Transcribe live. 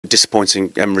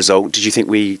disappointing result. Did you think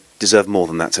we deserved more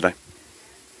than that today?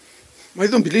 I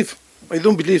don't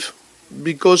believe,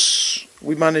 because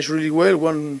we managed really well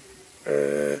one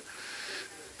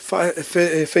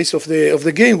phase of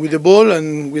the game with the ball,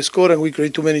 and we scored and we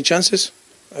create too many chances.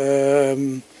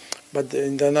 But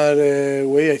in another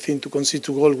way, I think to concede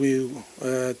 2 goals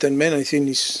with 10 men, I think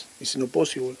is not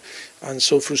possible. And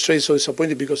so frustrated, so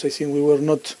disappointed, because I think we were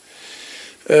not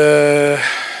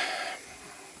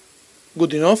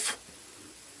good enough.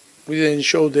 We didn't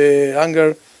show the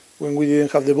anger when we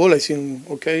didn't have the ball. I think,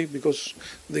 okay, because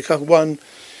they have one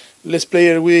less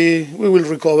player, we will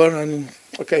recover. And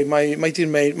okay, my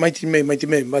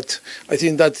teammate. But I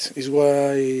think that is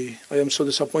why I am so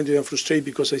disappointed and frustrated,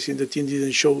 because I think the team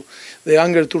didn't show the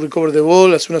anger to recover the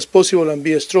ball as soon as possible and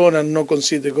be strong and not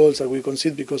concede the goals that we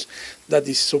concede, because that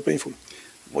is so painful.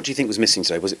 What do you think was missing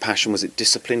today? Was it passion? Was it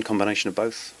discipline? Combination of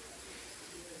both?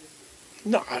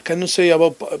 No, I cannot say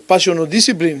about passion or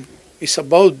discipline. It's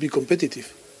about be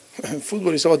competitive.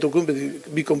 Football is about to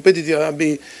be competitive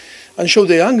and show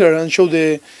the anger and show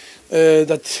the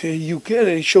that you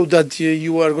care. Show that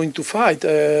you are going to fight.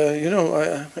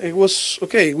 It was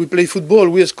okay. We play football.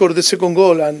 We scored the 2nd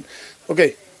goal, and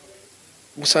okay,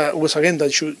 was a game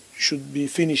that should be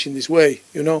finished in this way,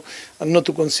 and not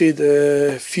to concede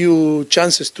a few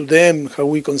chances to them. How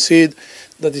we concede.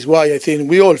 That is why I think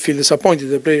we all feel disappointed,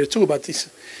 the players too. But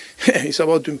it's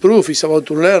about to improve. It's about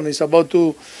to learn. It's about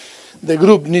to. The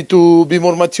group need to be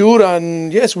more mature,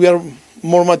 and yes, we are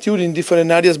more mature in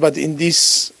different areas, but in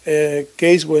this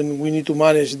case, when we need to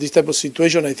manage this type of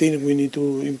situation, I think we need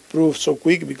to improve so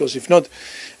quick, because if not,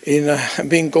 in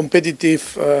being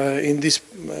competitive in this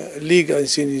league, I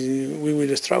think we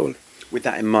will struggle. With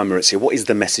that in mind, Maurizio, what is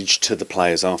the message to the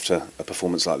players after a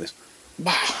performance like this?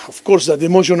 Of course, that the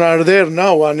emotions are there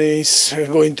now, and it's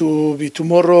going to be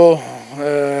tomorrow,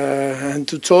 and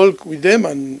to talk with them,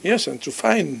 and yes, and to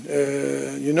find,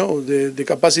 the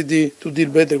capacity to deal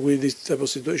better with this type of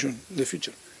situation in the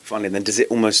future. Finally, then, does it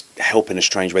almost help in a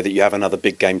strange way that you have another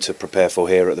big game to prepare for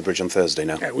here at the Bridge on Thursday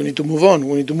now? Yeah, we need to move on.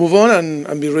 We need to move on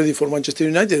and be ready for Manchester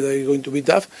United. They're going to be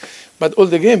tough. But all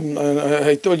the game,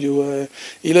 I told you,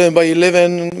 11 by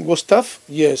 11 was tough.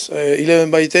 Yes. 11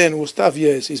 by 10 was tough.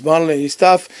 Yes. It's Burnley is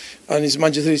tough, and it's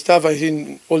Manchester is tough. I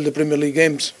think all the Premier League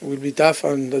games will be tough,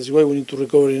 and that's why we need to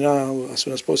recover now as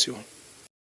soon as possible.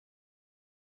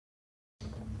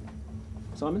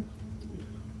 Simon?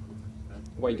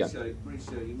 Where you go?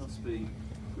 Mauricio, you must be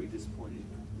pretty disappointed.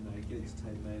 Against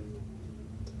 10 men,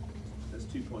 that's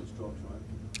 2 points dropped, right?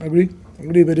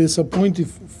 Agree, but disappointed,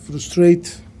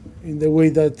 frustrated in the way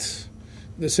that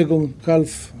the second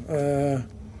half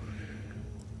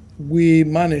we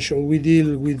manage, or we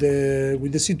deal with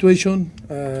the situation.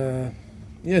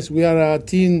 Yes, we are a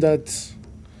team that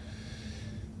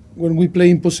when we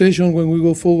play in possession, when we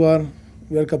go forward,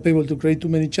 we are capable to create too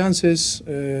many chances,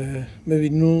 maybe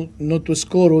not to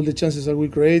score all the chances that we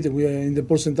create. We are in the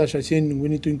percentage. I think we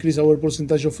need to increase our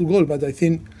percentage of goal. But I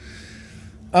think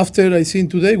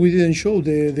today we didn't show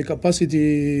the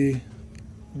capacity,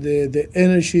 the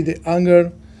energy, the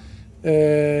anger,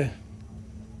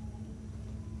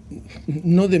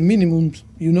 not the minimum,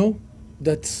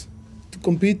 that to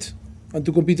compete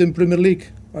in Premier League.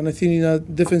 And I think in a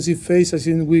defensive phase, I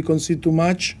think we concede too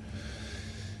much.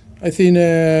 I think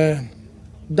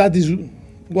that is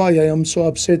why I am so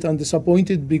upset and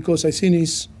disappointed, because I think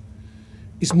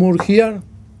it's more here,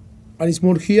 and it's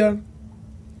more here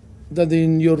than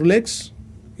in your legs.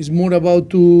 It's more about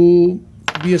to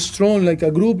be strong like a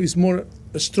group. It's more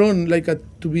strong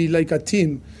to be like a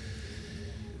team.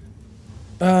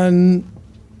 And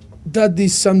that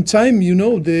is sometimes,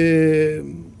 the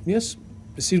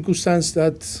circumstance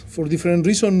that for different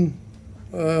reasons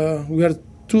we are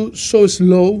so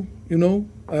slow,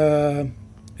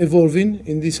 evolving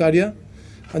in this area,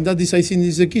 and that is, I think,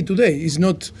 is the key today. It's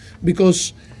not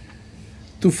because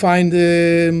to find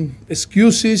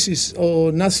excuses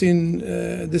or nothing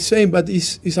the same, but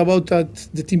it's about that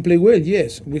the team play well.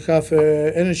 Yes, we have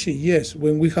energy. Yes,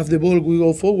 when we have the ball, we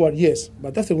go forward. Yes,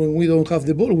 but after when we don't have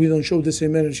the ball, we don't show the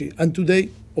same energy. And today,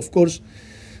 of course,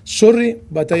 sorry,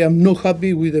 but I am not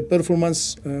happy with the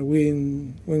performance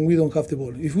when we don't have the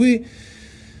ball. If we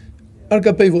are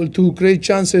capable to create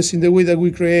chances in the way that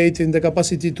we create, in the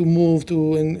capacity to move,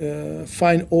 to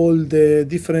find all the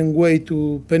different way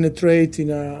to penetrate in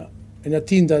a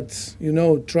team that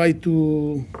try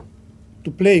to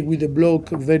play with the block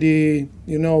very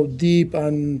deep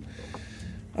and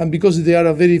And because they are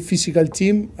a very physical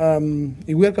team,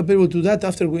 if we are capable to that,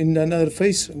 after in another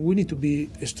phase, we need to be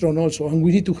strong also, and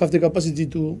we need to have the capacity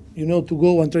to, to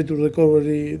go and try to recover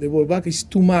the ball back. It's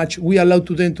too much. We allow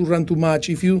to them to run too much.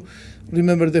 If you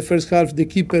remember the first half, the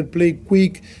keeper played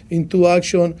quick into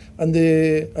action, and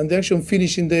the action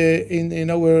finished in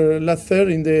our last third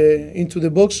into the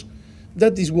box.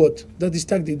 That is what. That is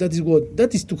tactic. That is what.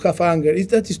 That is to have anger.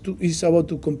 Is about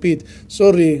to compete.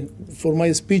 Sorry for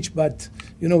my speech, but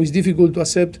it's difficult to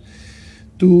accept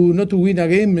not to win a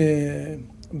game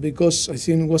because I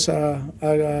think it was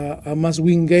a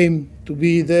must-win game to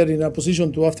be there in a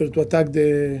position to attack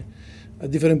a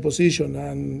different position.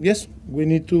 And yes, we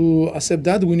need to accept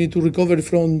that. We need to recover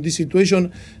from this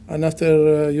situation. And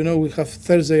after we have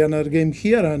Thursday another game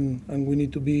here, and we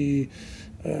need to be.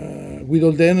 With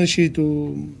all the energy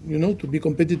to be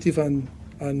competitive and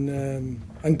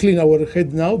clean our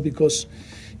head now, because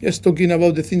yes, talking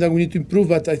about the thing that we need to improve,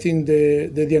 but I think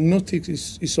the diagnostic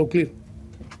is so clear.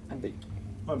 Andy.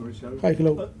 Hi Mauricio. Hi,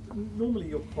 hello. Normally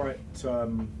you're quite,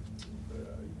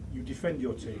 you defend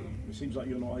your team. It seems like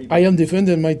you're not able. I am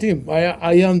defending my team.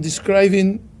 I am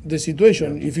describing the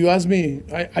situation. If you ask me,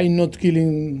 I'm not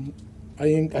killing. I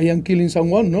am killing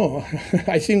someone. No,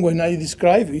 I think when I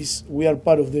describe is we are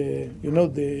part of the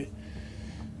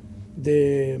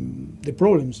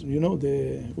problems.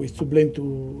 With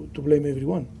to blame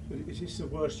everyone. Is this the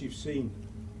worst you've seen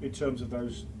in terms of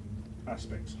those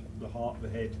aspects? The heart, the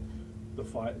head, the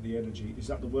fight, the energy. Is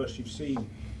that the worst you've seen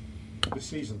this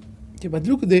season? Yeah, but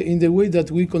look in the way that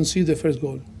we concede the first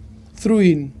goal. Through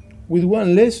in with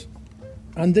one less,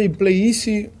 and they play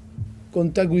easy.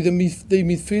 Contact with the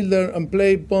midfielder and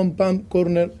play pump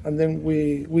corner, and then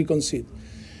we concede.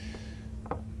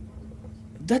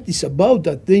 That is about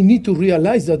that. They need to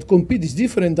realize that compete is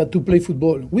different than to play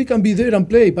football. We can be there and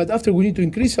play, but after we need to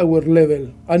increase our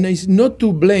level. And it's not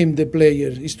to blame the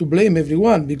players, it's to blame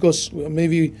everyone, because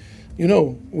maybe,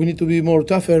 we need to be more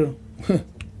tougher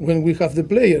when we have the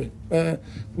player.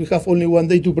 We have only one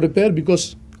day to prepare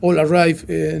because all arrive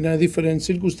in a different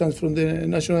circumstance from the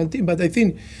national team. But I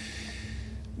think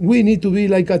we need to be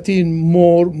like a team,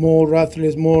 more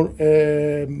ruthless, more.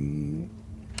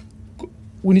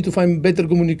 We need to find better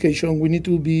communication. We need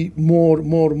to be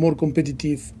more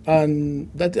competitive, and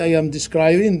that I am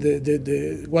describing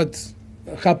the what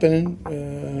happened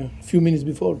a few minutes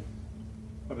before.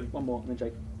 One more, and then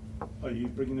Jake. Are you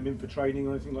bringing them in for training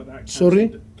or anything like that?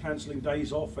 Sorry? Cancelling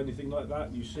days off, anything like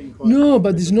that? You seem quite. No,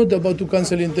 but it's not about to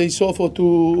cancelling days off or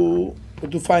to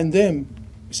find them.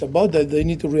 It's about that they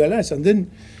need to realize, and then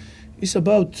it's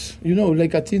about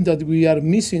like a team that we are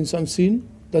missing something.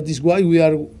 That is why we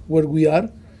are where we are,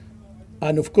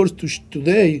 and of course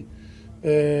today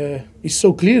it's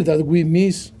so clear that we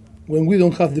miss when we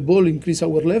don't have the ball. Increase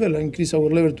our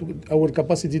level to our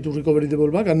capacity to recover the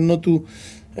ball back, and not to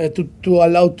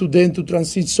allow to them to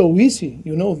transit so easy,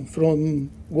 from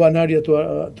one area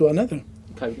to another.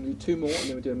 Okay, we're going to do two more, and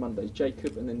then we're doing Mondays.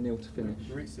 Jacob and then Neil to finish.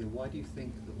 Maurizio, why do you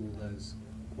think that all those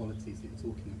qualities that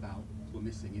you're talking about were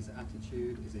missing? Is it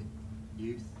attitude? Is it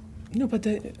youth? No, but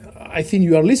I think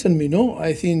you are listening to me, no?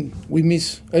 I think we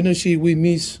miss energy, we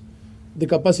miss the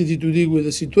capacity to deal with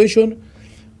the situation,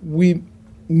 we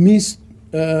miss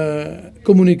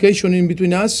communication in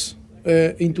between us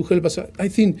to help us. I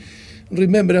think,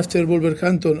 remember after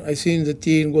Wolverhampton, I think the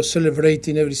team was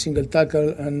celebrating every single tackle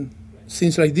and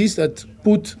things like this that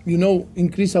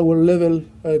increase our level,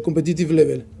 competitive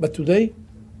level. But today,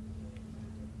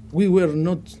 we were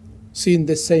not seeing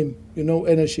the same,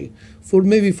 energy. For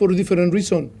a different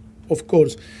reason, of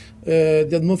course.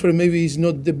 The atmosphere maybe is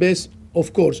not the best,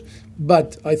 of course.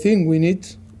 But I think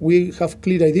we have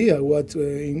clear idea what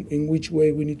in which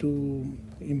way we need to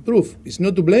improve. It's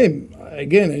not to blame.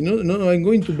 Again, I'm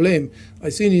going to blame. I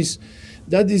think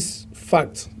that is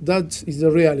fact. That is the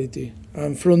reality.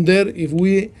 And from there, if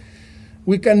we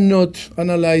cannot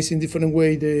analyze in different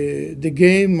way the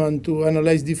game and to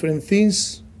analyze different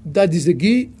things, that is the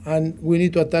key, and we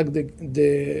need to attack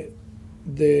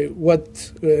what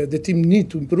the team need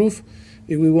to improve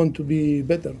if we want to be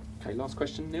better. Okay, last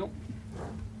question, Neil.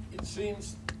 It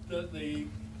seems that the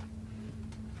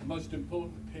most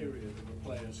important period of a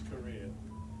player's career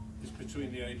is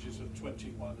between the ages of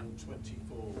 21 and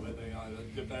 24, where they either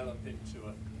develop into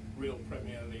a real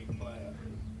Premier League player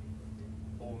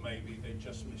or maybe they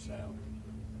just miss out.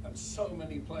 And so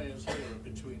many players here are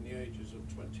between the ages of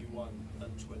 21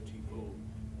 and 24.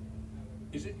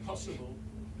 Is it possible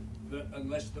that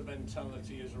unless the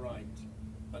mentality is right,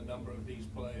 a number of these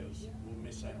players will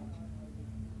miss out?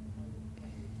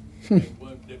 They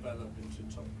won't develop into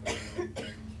top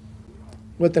players.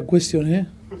 What a question, eh?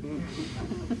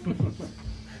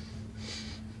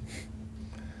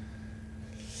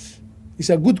 It's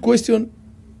a good question,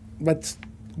 but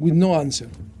with no answer.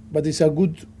 But it's a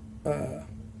good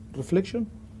reflection.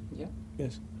 Yeah.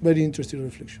 Yes, very interesting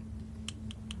reflection.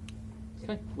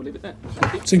 Okay, we'll leave it there.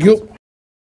 Thank you.